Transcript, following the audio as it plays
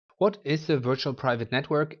What is a virtual private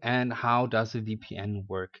network and how does a VPN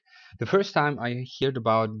work? The first time I heard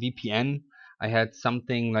about VPN, I had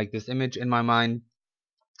something like this image in my mind,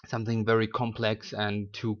 something very complex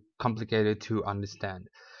and too complicated to understand.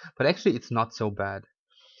 But actually it's not so bad.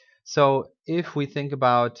 So if we think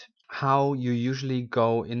about how you usually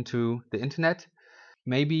go into the internet,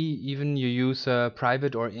 maybe even you use a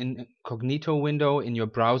private or incognito window in your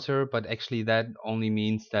browser, but actually that only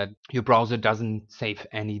means that your browser doesn't save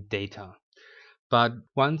any data. But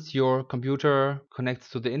once your computer connects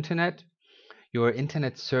to the internet, your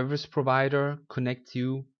internet service provider connects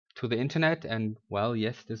you to the internet. And well,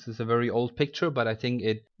 yes, this is a very old picture, but I think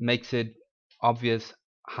it makes it obvious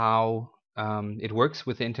how it works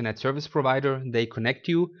with the internet service provider. They connect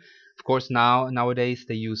you. Of course, nowadays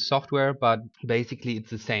they use software, but basically it's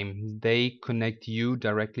the same. They connect you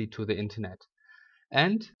directly to the internet.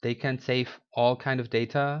 And they can save all kind of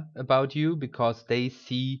data about you because they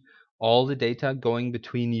see all the data going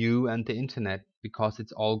between you and the internet, because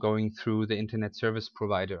it's all going through the internet service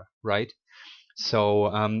provider, right? So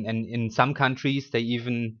and in some countries they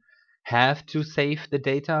even have to save the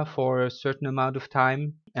data for a certain amount of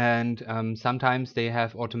time, and sometimes they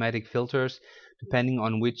have automatic filters depending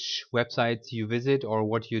on which websites you visit or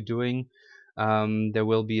what you're doing. There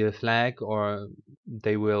will be a flag, or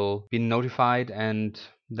they will be notified, and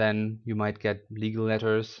then you might get legal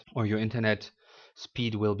letters, or your internet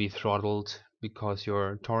speed will be throttled because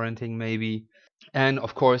you're torrenting maybe. And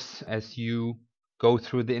of course, as you go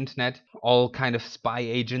through the internet, all kind of spy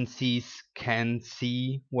agencies can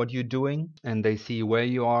see what you're doing, and they see where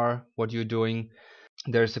you are, what you're doing.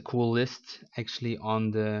 There's a cool list actually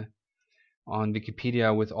on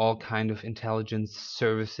Wikipedia with all kind of intelligence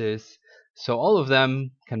services. So all of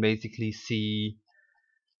them can basically see,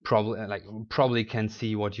 probably can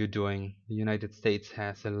see what you're doing. The United States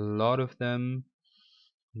has a lot of them.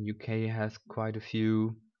 UK has quite a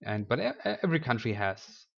few, but every country has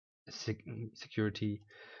a security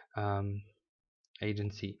um,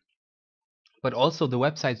 agency. But also the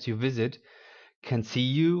websites you visit can see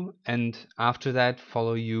you, and after that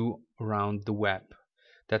follow you around the web.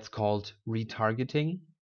 That's called retargeting.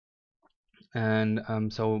 And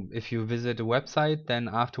so if you visit a website, then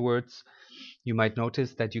afterwards you might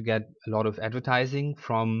notice that you get a lot of advertising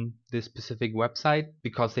from this specific website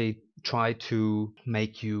because they try to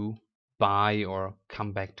make you buy or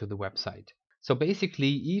come back to the website. So basically,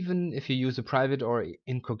 even if you use a private or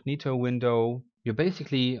incognito window, you're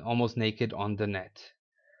basically almost naked on the net.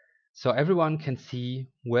 So everyone can see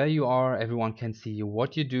where you are, everyone can see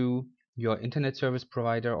what you do. Your internet service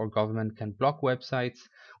provider or government can block websites.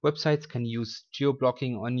 Websites can use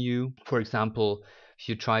geo-blocking on you. For example, if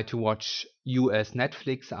you try to watch US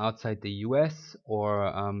Netflix outside the US,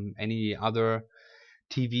 or any other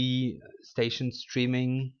TV station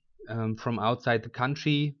streaming from outside the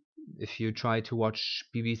country, if you try to watch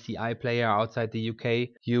BBC iPlayer outside the UK,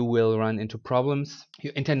 you will run into problems.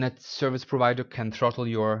 Your internet service provider can throttle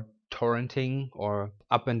your torrenting or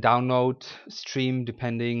up and download stream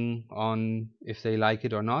depending on if they like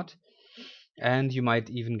it or not. And you might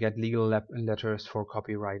even get legal letters for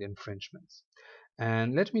copyright infringements.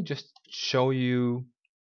 And let me just show you,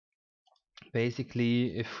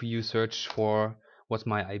 basically, if you search for what's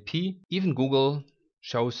my IP, even Google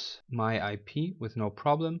shows my IP with no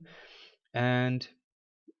problem. And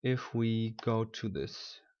if we go to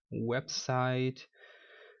this website,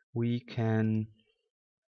 we can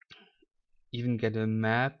even get a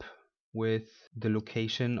map with the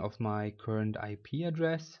location of my current IP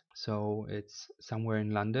address. So it's somewhere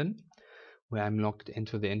in London where I'm logged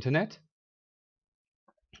into the internet.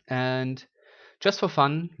 And just for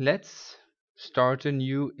fun, let's start a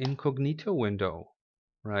new incognito window,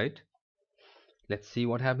 right? Let's see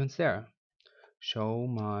what happens there. Show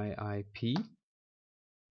my IP.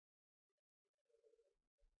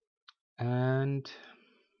 And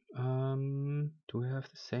do we have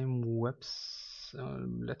the same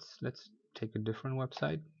let's take a different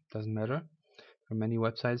website. Doesn't matter. There are many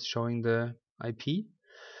websites showing the IP,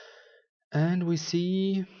 and we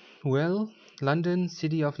see, well, London,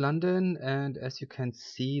 City of London, and as you can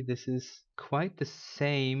see, this is quite the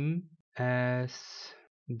same as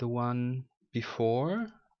the one before.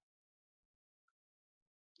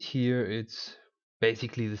 Here it's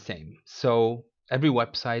basically the same. So every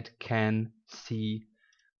website can see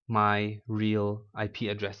my real IP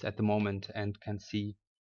address at the moment and can see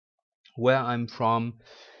where I'm from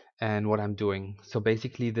and what I'm doing. So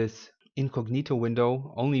basically this incognito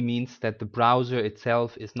window only means that the browser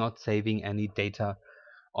itself is not saving any data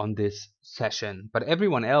on this session, but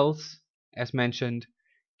everyone else, as mentioned,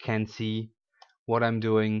 can see what I'm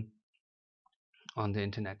doing on the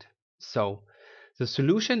internet. So the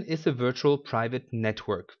solution is a virtual private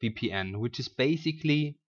network, VPN, which is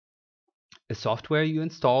basically a software you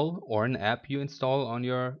install or an app you install on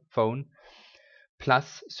your phone,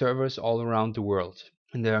 plus servers all around the world.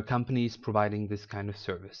 And there are companies providing this kind of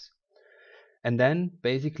service. And then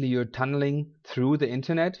basically you're tunneling through the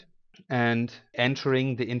internet and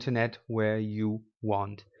entering the internet where you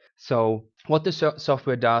want. So what the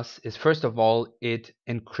software does is, first of all, it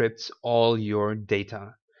encrypts all your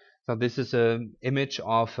data. So this is an image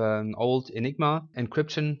of an old Enigma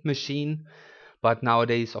encryption machine, but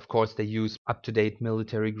nowadays, of course, they use up-to-date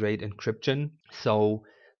military-grade encryption, so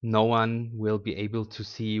no one will be able to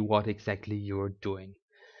see what exactly you're doing.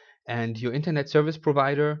 And your internet service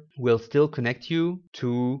provider will still connect you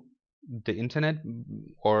to the internet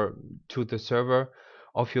or to the server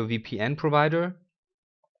of your VPN provider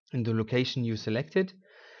in the location you selected,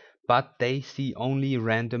 but they see only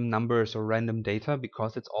random numbers or random data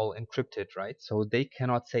because it's all encrypted, right? So they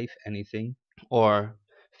cannot save anything or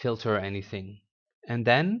filter anything. And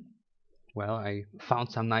then, well, I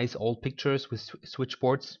found some nice old pictures with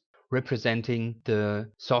switchboards representing the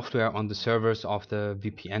software on the servers of the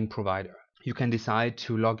VPN provider. You can decide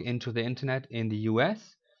to log into the internet in the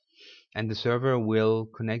US, and the server will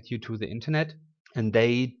connect you to the internet, and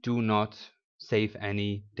they do not save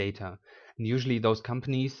any data. And usually those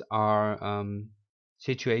companies are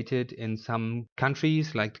situated in some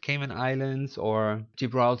countries like the Cayman Islands or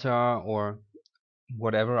Gibraltar or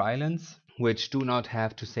whatever islands, which do not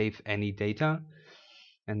have to save any data,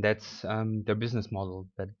 and that's their business model,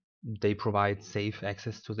 that they provide safe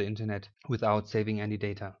access to the internet without saving any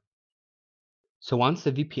data. So once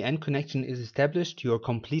the VPN connection is established, you're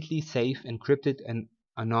completely safe, encrypted and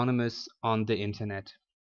anonymous on the internet.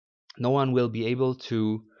 No one will be able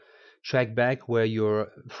to track back where you're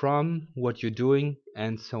from, what you're doing,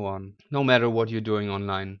 and so on, no matter what you're doing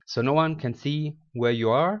online. So no one can see where you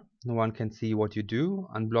are, no one can see what you do.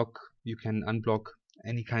 You can unblock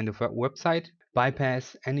any kind of website,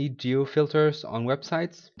 bypass any geo filters on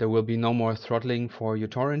websites. There will be no more throttling for your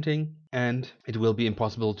torrenting, and it will be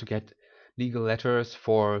impossible to get legal letters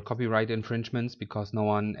for copyright infringements because no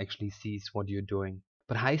one actually sees what you're doing.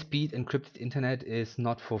 But high-speed encrypted internet is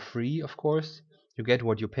not for free, of course. You get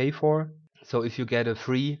what you pay for. So if you get a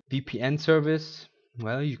free VPN service,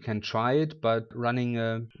 well, you can try it, but running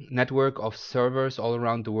a network of servers all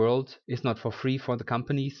around the world is not for free for the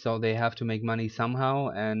companies, so they have to make money somehow.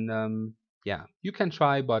 And yeah, you can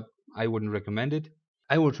try, but I wouldn't recommend it.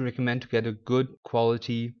 I would recommend to get a good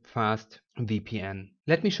quality, fast VPN.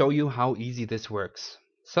 Let me show you how easy this works.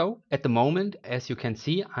 So at the moment, as you can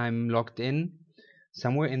see, I'm logged in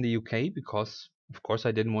somewhere in the UK because, of course,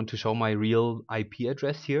 I didn't want to show my real IP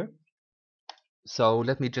address here. So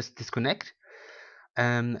let me just disconnect.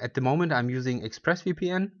 At the moment, I'm using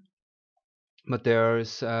ExpressVPN, but there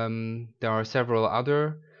are several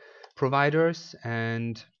other providers,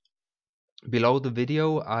 and below the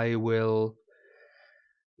video, I will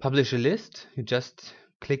publish a list. You just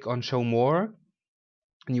click on Show More,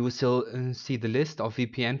 and you will still see the list of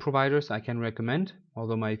VPN providers I can recommend,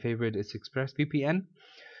 although my favorite is ExpressVPN.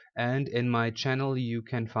 And in my channel you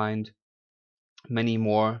can find many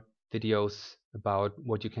more videos about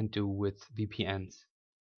what you can do with VPNs.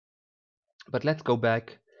 But let's go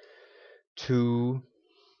back to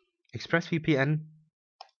ExpressVPN.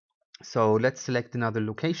 So let's select another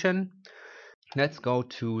location. Let's go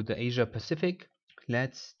to the Asia Pacific.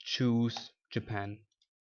 Let's choose Japan.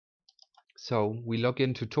 So we log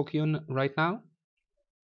into Tokyo right now.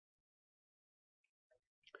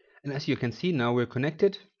 And as you can see, now we're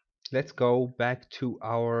connected. Let's go back to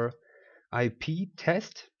our IP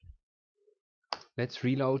test. Let's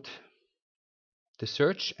reload the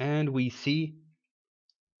search, and we see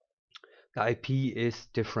the IP is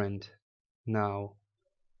different now.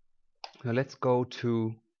 Now let's go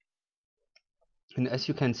to, and as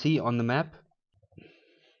you can see on the map,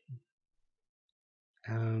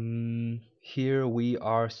 here we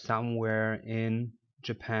are somewhere in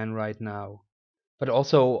Japan right now. But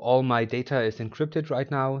also all my data is encrypted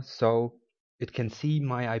right now, so it can see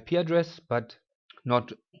my IP address, but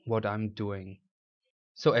not what I'm doing.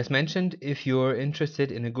 So as mentioned, if you're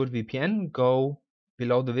interested in a good VPN, go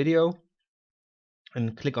below the video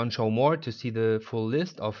and click on Show More to see the full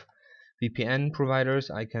list of VPN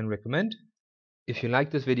providers I can recommend. If you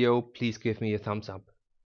like this video, please give me a thumbs up.